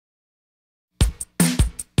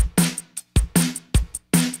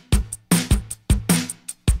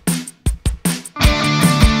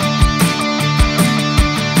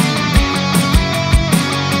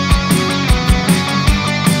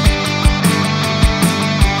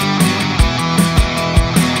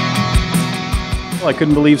I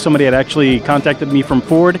couldn't believe somebody had actually contacted me from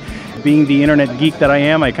Ford. Being the internet geek that I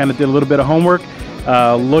am, I kind of did a little bit of homework,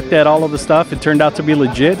 looked at all of the stuff. It turned out to be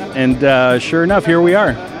legit, and sure enough, here we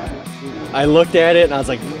are. I looked at it and I was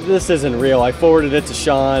like, this isn't real. I forwarded it to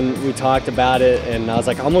Sean, we talked about it, and I was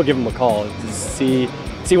like, I'm gonna give him a call to see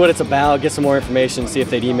what it's about, get some more information, see if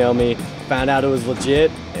they'd email me. Found out it was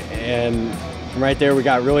legit, and from right there we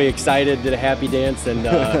got really excited, did a happy dance, and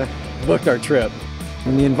booked our trip.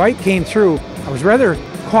 When the invite came through, I was rather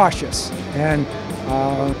cautious and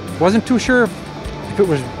wasn't too sure if it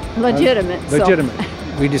was legitimate.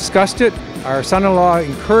 We discussed it. Our son-in-law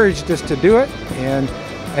encouraged us to do it, and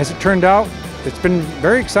as it turned out, it's been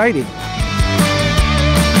very exciting.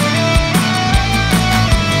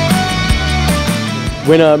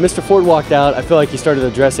 When Mr. Ford walked out, I feel like he started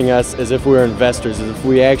addressing us as if we were investors, as if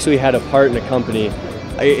we actually had a part in a company.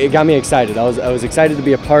 It got me excited. I was excited to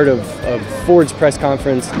be a part of Ford's press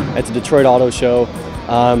conference at the Detroit Auto Show,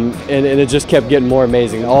 and it just kept getting more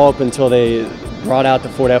amazing, all up until they brought out the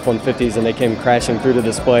Ford F-150s and they came crashing through the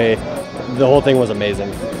display. The whole thing was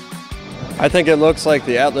amazing. I think it looks like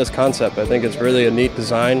the Atlas concept. I think it's really a neat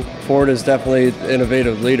design. Ford is definitely an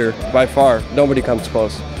innovative leader by far. Nobody comes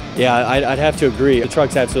close. Yeah, I'd have to agree. The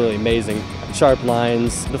truck's absolutely amazing. Sharp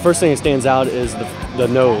lines. The first thing that stands out is the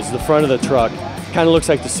nose, the front of the truck. Kind of looks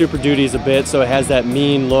like the Super Duties a bit, so it has that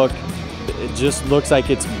mean look. It just looks like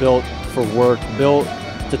it's built for work, built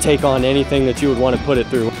to take on anything that you would want to put it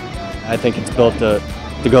through. I think it's built to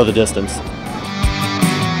go the distance.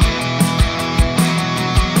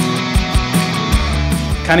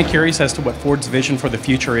 Kind of curious as to what Ford's vision for the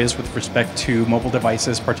future is with respect to mobile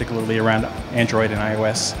devices, particularly around Android and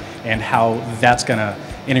iOS, and how that's going to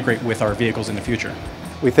integrate with our vehicles in the future.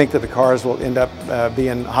 We think that the cars will end up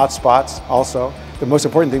being hot spots also. The most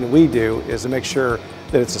important thing that we do is to make sure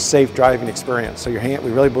that it's a safe driving experience. So we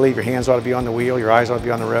really believe your hands ought to be on the wheel, your eyes ought to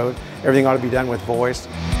be on the road, everything ought to be done with voice.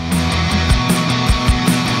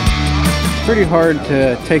 It's pretty hard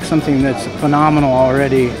to take something that's phenomenal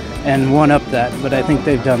already and one-up that, but I think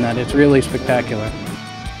they've done that. It's really spectacular.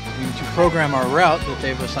 To program our route that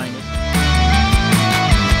they've assigned us.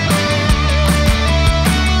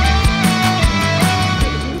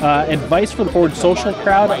 Advice for the Ford social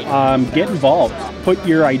crowd, get involved. Put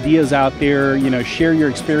your ideas out there, share your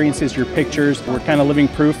experiences, your pictures. We're kind of living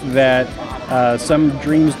proof that some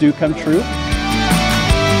dreams do come true.